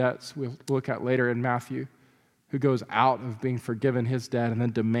repaid debts, we'll look at later in Matthew, who goes out of being forgiven his debt and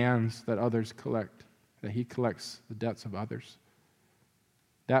then demands that others collect, that he collects the debts of others.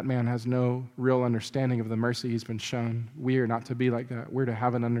 That man has no real understanding of the mercy he's been shown. We are not to be like that. We're to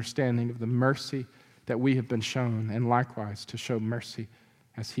have an understanding of the mercy that we have been shown, and likewise to show mercy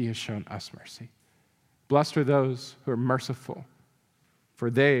as he has shown us mercy. Blessed are those who are merciful, for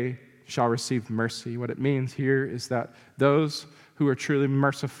they shall receive mercy. What it means here is that those who are truly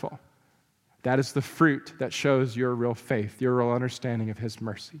merciful, that is the fruit that shows your real faith, your real understanding of his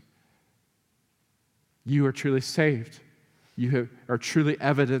mercy. You are truly saved. You are truly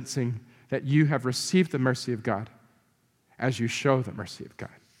evidencing that you have received the mercy of God as you show the mercy of God.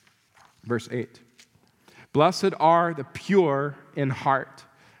 Verse 8. Blessed are the pure in heart,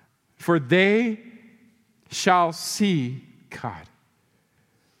 for they shall see God.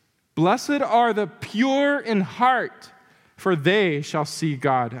 Blessed are the pure in heart, for they shall see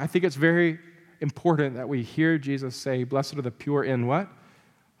God. I think it's very important that we hear Jesus say, blessed are the pure in what?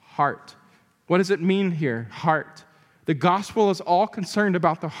 Heart. What does it mean here? Heart. The gospel is all concerned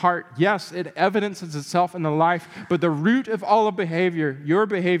about the heart. Yes, it evidences itself in the life, but the root of all of behavior, your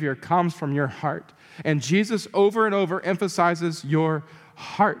behavior, comes from your heart. And Jesus over and over emphasizes your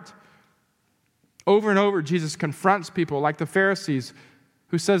heart. Over and over, Jesus confronts people like the Pharisees,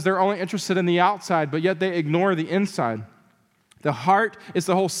 who says they're only interested in the outside, but yet they ignore the inside. The heart is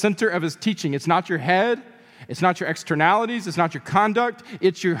the whole center of his teaching. It's not your head. It's not your externalities. It's not your conduct.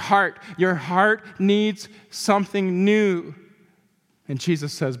 It's your heart. Your heart needs something new. And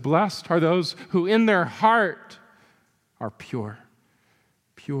Jesus says, blessed are those who in their heart are pure.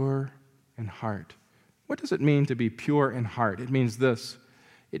 Pure in heart. What does it mean to be pure in heart? It means this.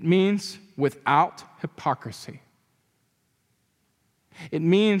 It means without hypocrisy. It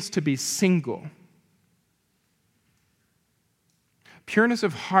means to be single. Pureness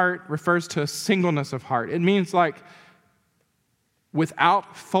of heart refers to a singleness of heart. It means like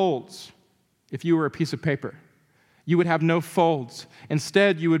without folds. If you were a piece of paper, you would have no folds.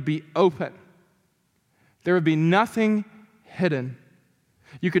 Instead, you would be open. There would be nothing hidden.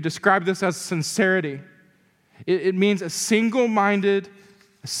 You could describe this as sincerity. It means a single-minded,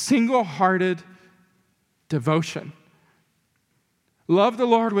 a single-hearted devotion. Love the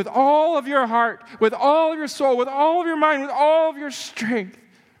Lord with all of your heart, with all of your soul, with all of your mind, with all of your strength.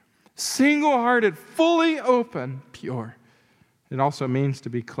 Single-hearted, fully open, pure. It also means to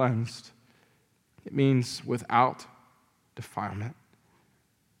be cleansed. It means without defilement.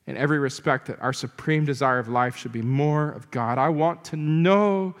 In every respect, that our supreme desire of life should be more of God. I want to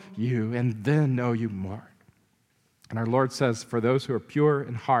know you and then know you more. And our Lord says, for those who are pure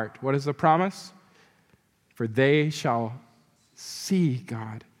in heart, what is the promise? For they shall see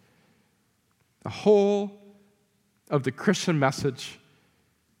God. The whole of the Christian message,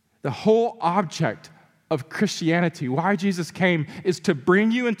 the whole object of Christianity, why Jesus came, is to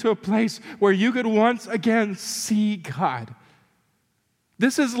bring you into a place where you could once again see God.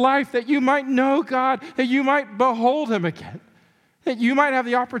 This is life, that you might know God, that you might behold him again, that you might have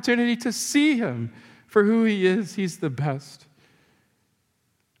the opportunity to see him for who he is. He's the best.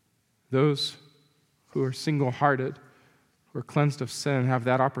 Those who are single-hearted, who are cleansed of sin, have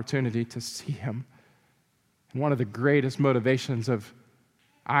that opportunity to see him. And one of the greatest motivations of,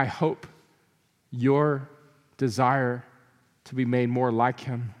 I hope, your desire to be made more like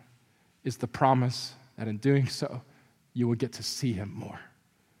him is the promise that in doing so, you will get to see him more?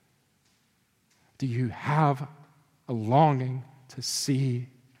 Do you have a longing to see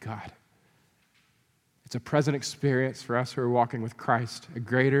God? It's a present experience for us who are walking with Christ, a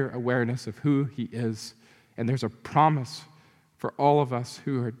greater awareness of who he is. And there's a promise for all of us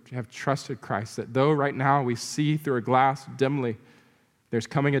who have trusted Christ that though right now we see through a glass dimly, there's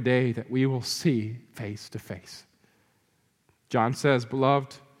coming a day that we will see face to face. John says,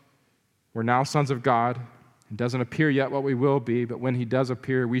 beloved, we're now sons of God. It doesn't appear yet what we will be, but when he does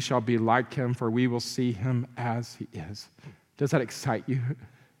appear, we shall be like him, for we will see him as he is. Does that excite you?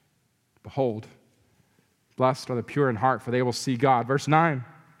 Behold, blessed are the pure in heart, for they will see God. Verse 9,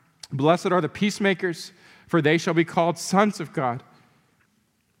 blessed are the peacemakers, for they shall be called sons of God.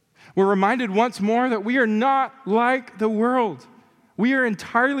 We're reminded once more that we are not like the world. We are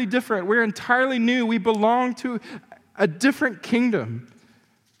entirely different. We're entirely new. We belong to a different kingdom.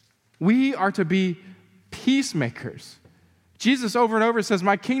 We are to be peacemakers. Jesus over and over says,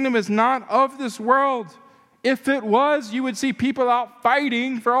 my kingdom is not of this world. If it was, you would see people out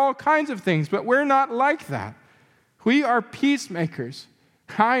fighting for all kinds of things, but we're not like that. We are peacemakers.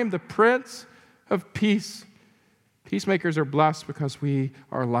 I am the Prince of Peace. Peacemakers are blessed because we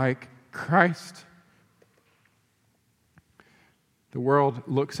are like Christ. The world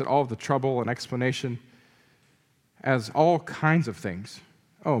looks at all of the trouble and explanation as all kinds of things.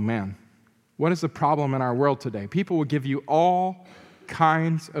 Oh man, what is the problem in our world today? People will give you all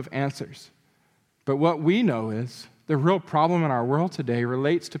kinds of answers. But what we know is the real problem in our world today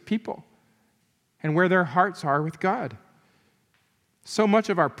relates to people and where their hearts are with God. So much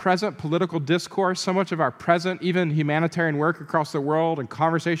of our present political discourse, so much of our present even humanitarian work across the world and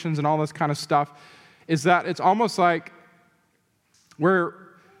conversations and all this kind of stuff is that it's almost like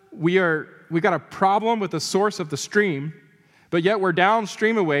we got a problem with the source of the stream, but yet we're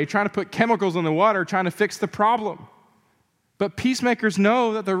downstream away trying to put chemicals in the water, trying to fix the problem. But peacemakers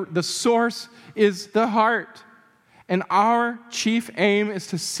know that the source is the heart. And our chief aim is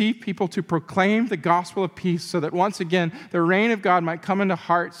to see people to proclaim the gospel of peace so that once again, the reign of God might come into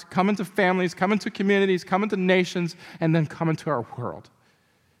hearts, come into families, come into communities, come into nations, and then come into our world.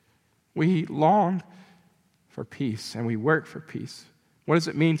 We long for peace and we work for peace. What does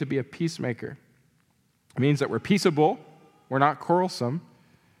it mean to be a peacemaker? It means that we're peaceable, we're not quarrelsome.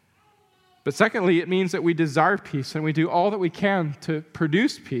 But secondly, it means that we desire peace and we do all that we can to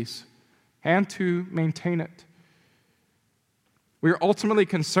produce peace and to maintain it. We are ultimately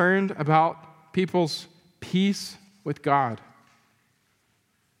concerned about people's peace with God.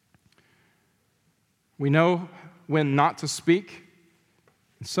 We know when not to speak.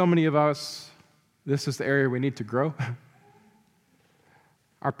 And so many of us, this is the area we need to grow.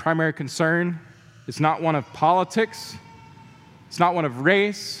 Our primary concern is not one of politics. It's not one of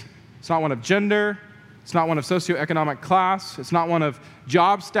race. It's not one of gender. It's not one of socioeconomic class. It's not one of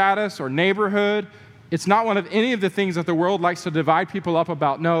job status or neighborhood. It's not one of any of the things that the world likes to divide people up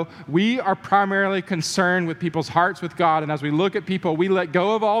about. No, we are primarily concerned with people's hearts with God. And as we look at people, we let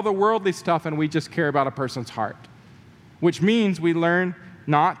go of all the worldly stuff and we just care about a person's heart, which means we learn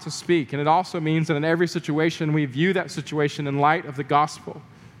not to speak. And it also means that in every situation, we view that situation in light of the gospel.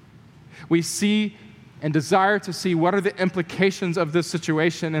 We see and desire to see what are the implications of this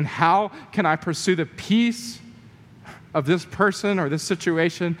situation and how can I pursue the peace of this person or this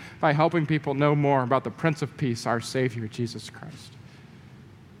situation by helping people know more about the Prince of Peace, our Savior, Jesus Christ.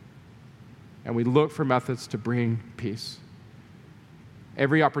 And we look for methods to bring peace.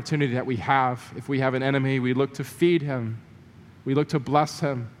 Every opportunity that we have, if we have an enemy, we look to feed him. We look to bless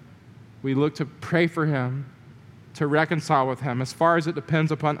him. We look to pray for him, to reconcile with him. As far as it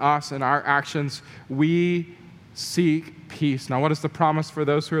depends upon us and our actions, we seek peace. Now, what is the promise for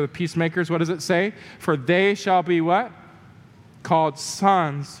those who are the peacemakers? What does it say? For they shall be what? Called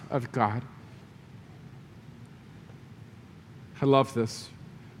sons of God. I love this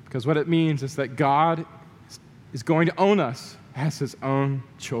because what it means is that God is going to own us as his own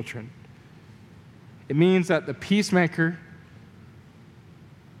children. It means that the peacemaker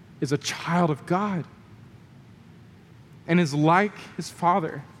is a child of God and is like his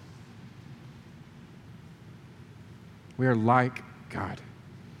Father. We are like God.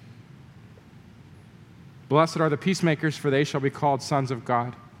 Blessed are the peacemakers, for they shall be called sons of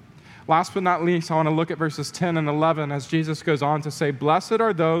God. Last but not least, I want to look at verses 10 and 11 as Jesus goes on to say, blessed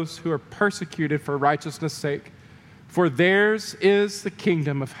are those who are persecuted for righteousness' sake, for theirs is the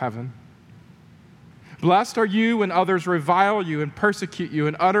kingdom of heaven. Blessed are you when others revile you and persecute you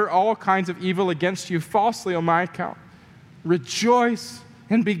and utter all kinds of evil against you falsely on my account. Rejoice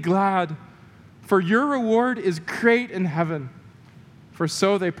and be glad, for your reward is great in heaven. For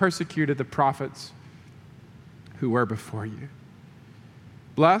so they persecuted the prophets who were before you.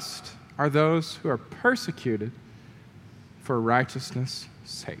 Blessed are those who are persecuted for righteousness'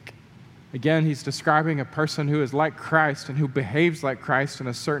 sake. Again, he's describing a person who is like Christ and who behaves like Christ in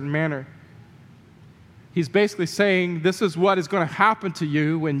a certain manner. He's basically saying, this is what is going to happen to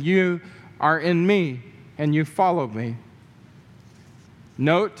you when you are in me and you follow me.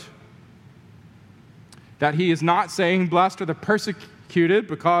 Note that he is not saying, blessed are the persecuted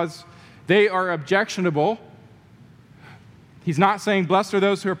because they are objectionable. He's not saying, blessed are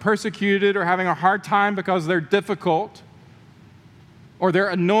those who are persecuted or having a hard time because they're difficult, or they're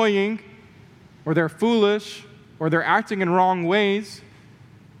annoying, or they're foolish, or they're acting in wrong ways,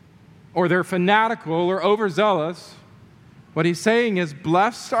 or they're fanatical or overzealous. What he's saying is,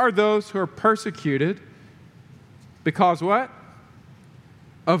 blessed are those who are persecuted because what?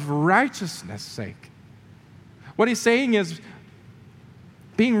 Of righteousness' sake. What he's saying is,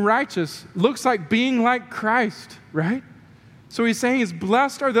 being righteous looks like being like Christ, right? So he's saying is,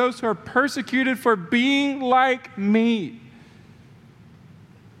 blessed are those who are persecuted for being like me.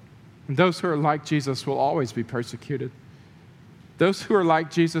 And those who are like Jesus will always be persecuted. Those who are like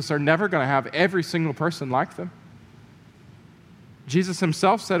Jesus are never going to have every single person like them. Jesus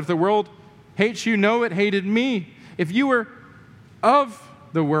himself said, if the world hates you, know it hated me. If you were of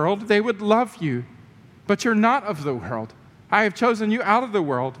the world, they would love you. But you're not of the world. I have chosen you out of the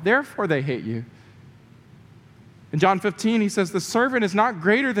world, therefore they hate you. In John 15, he says, the servant is not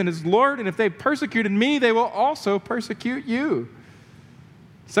greater than his Lord, and if they persecuted me, they will also persecute you.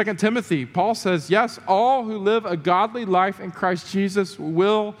 2 Timothy, Paul says, yes, all who live a godly life in Christ Jesus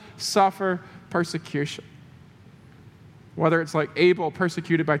will suffer persecution. Whether it's like Abel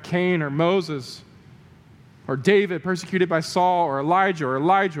persecuted by Cain, or Moses, or David persecuted by Saul, or Elijah,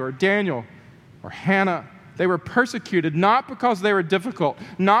 or Daniel, or Hannah. They were persecuted not because they were difficult,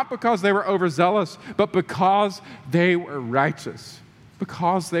 not because they were overzealous, but because they were righteous,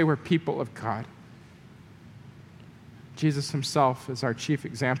 because they were people of God. Jesus himself is our chief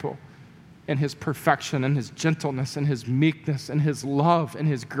example in his perfection, in his gentleness, in his meekness, in his love, in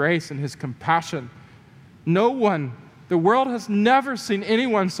his grace, in his compassion. No one, the world has never seen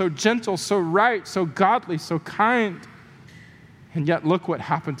anyone so gentle, so right, so godly, so kind. And yet look what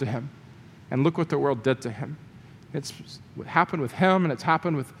happened to him. And look what the world did to him. It's what happened with him, and it's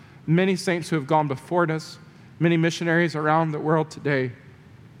happened with many saints who have gone before us, many missionaries around the world today,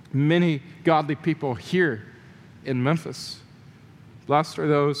 many godly people here in Memphis. Blessed are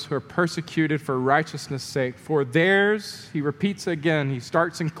those who are persecuted for righteousness' sake, for theirs, he repeats again, he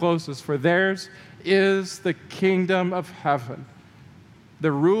starts and closes, for theirs is the kingdom of heaven.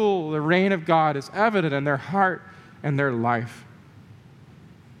 The rule, the reign of God is evident in their heart and their life.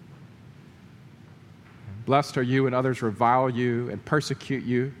 Blessed are you when others revile you and persecute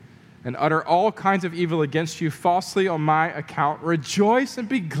you and utter all kinds of evil against you falsely on my account. Rejoice and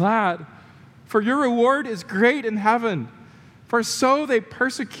be glad, for your reward is great in heaven. For so they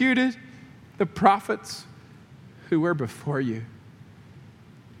persecuted the prophets who were before you.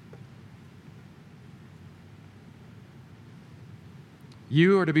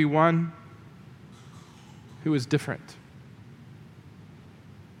 You are to be one who is different.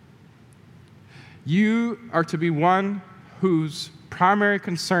 You are to be one whose primary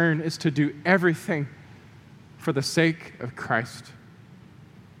concern is to do everything for the sake of Christ.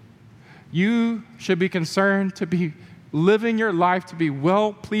 You should be concerned to be living your life to be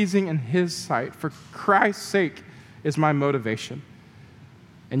well-pleasing in his sight. For Christ's sake is my motivation.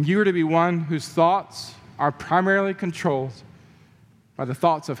 And you are to be one whose thoughts are primarily controlled by the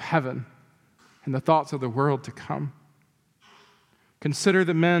thoughts of heaven and the thoughts of the world to come. Consider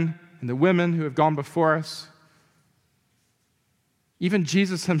the men and the women who have gone before us. Even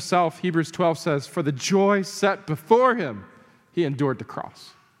Jesus himself, Hebrews 12 says, for the joy set before him, he endured the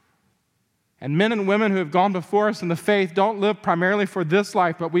cross. And men and women who have gone before us in the faith don't live primarily for this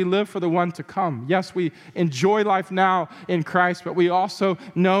life, but we live for the one to come. Yes, we enjoy life now in Christ, but we also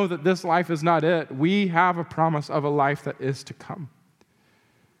know that this life is not it. We have a promise of a life that is to come.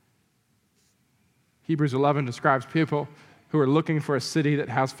 Hebrews 11 describes people who are looking for a city that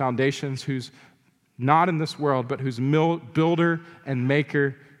has foundations, who's not in this world, but whose builder and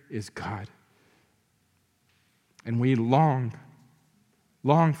maker is God. And we long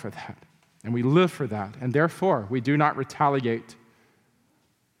for that. And we live for that. And therefore, we do not retaliate.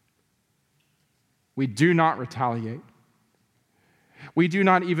 We do not retaliate. We do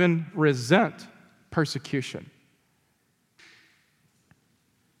not even resent persecution.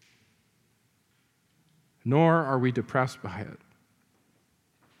 Nor are we depressed by it.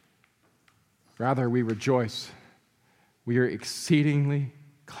 Rather, we rejoice. We are exceedingly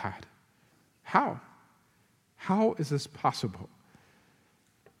glad. How? How is this possible?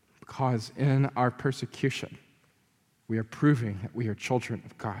 Because in our persecution, we are proving that we are children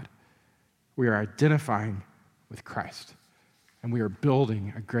of God. We are identifying with Christ, and we are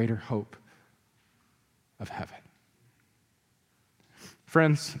building a greater hope of heaven.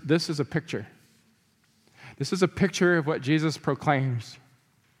 Friends, this is a picture. This is a picture of what Jesus proclaims.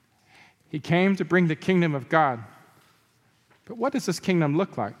 He came to bring the kingdom of God. But what does this kingdom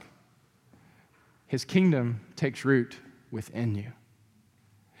look like? His kingdom takes root within you.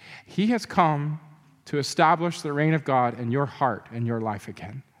 He has come to establish the reign of God in your heart and your life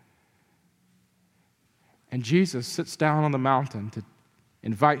again. And Jesus sits down on the mountain to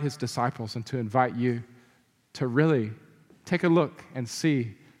invite his disciples and to invite you to really take a look and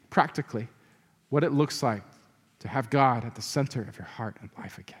see practically what it looks like to have God at the center of your heart and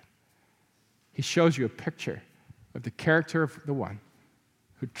life again. He shows you a picture of the character of the one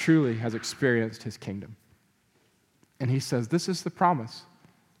who truly has experienced his kingdom. And he says, this is the promise.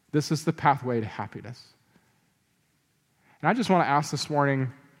 This is the pathway to happiness. And I just want to ask this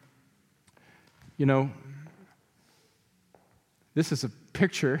morning, this is a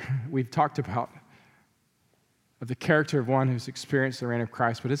picture we've talked about of the character of one who's experienced the reign of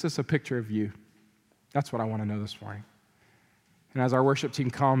Christ, but is this a picture of you? That's what I want to know this morning. And as our worship team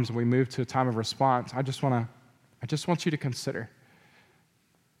comes and we move to a time of response, I just want you to consider,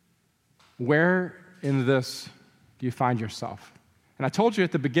 where in this do you find yourself? And I told you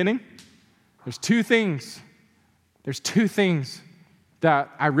at the beginning, there's two things that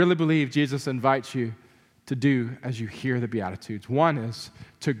I really believe Jesus invites you to do as you hear the Beatitudes. One is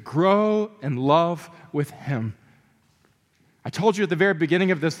to grow in love with him. I told you at the very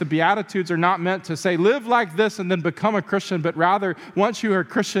beginning of this, the Beatitudes are not meant to say, live like this and then become a Christian, but rather, once you are a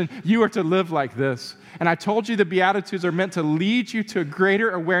Christian, you are to live like this. And I told you the Beatitudes are meant to lead you to a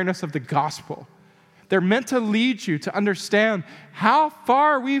greater awareness of the gospel. They're meant to lead you to understand how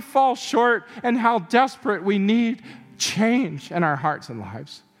far we fall short and how desperate we need change in our hearts and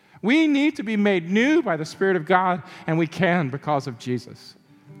lives. We need to be made new by the Spirit of God, and we can because of Jesus.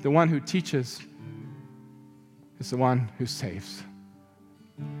 The one who teaches is the one who saves.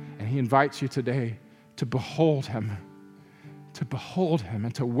 And he invites you today to behold him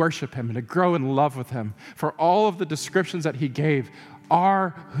and to worship him and to grow in love with him. For all of the descriptions that he gave are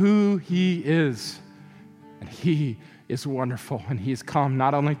who he is. And he is wonderful, and he has come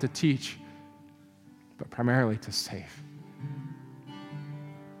not only to teach, but primarily to save.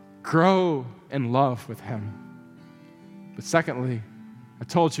 Grow in love with him. But secondly, I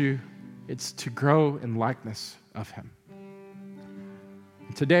told you it's to grow in likeness of him.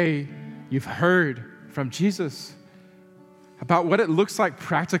 And today, you've heard from Jesus about what it looks like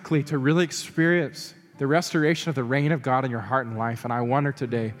practically to really experience the restoration of the reign of God in your heart and life. And I wonder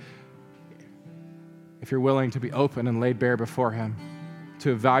today if you're willing to be open and laid bare before him,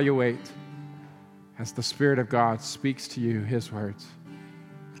 to evaluate as the Spirit of God speaks to you his words,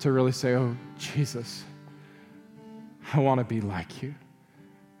 to really say, oh, Jesus, I want to be like you.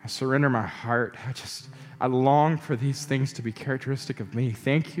 I surrender my heart. I long for these things to be characteristic of me.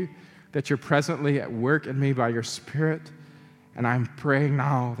 Thank you that you're presently at work in me by your Spirit. And I'm praying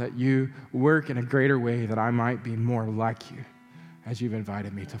now that you work in a greater way that I might be more like you as you've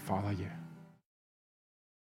invited me to follow you.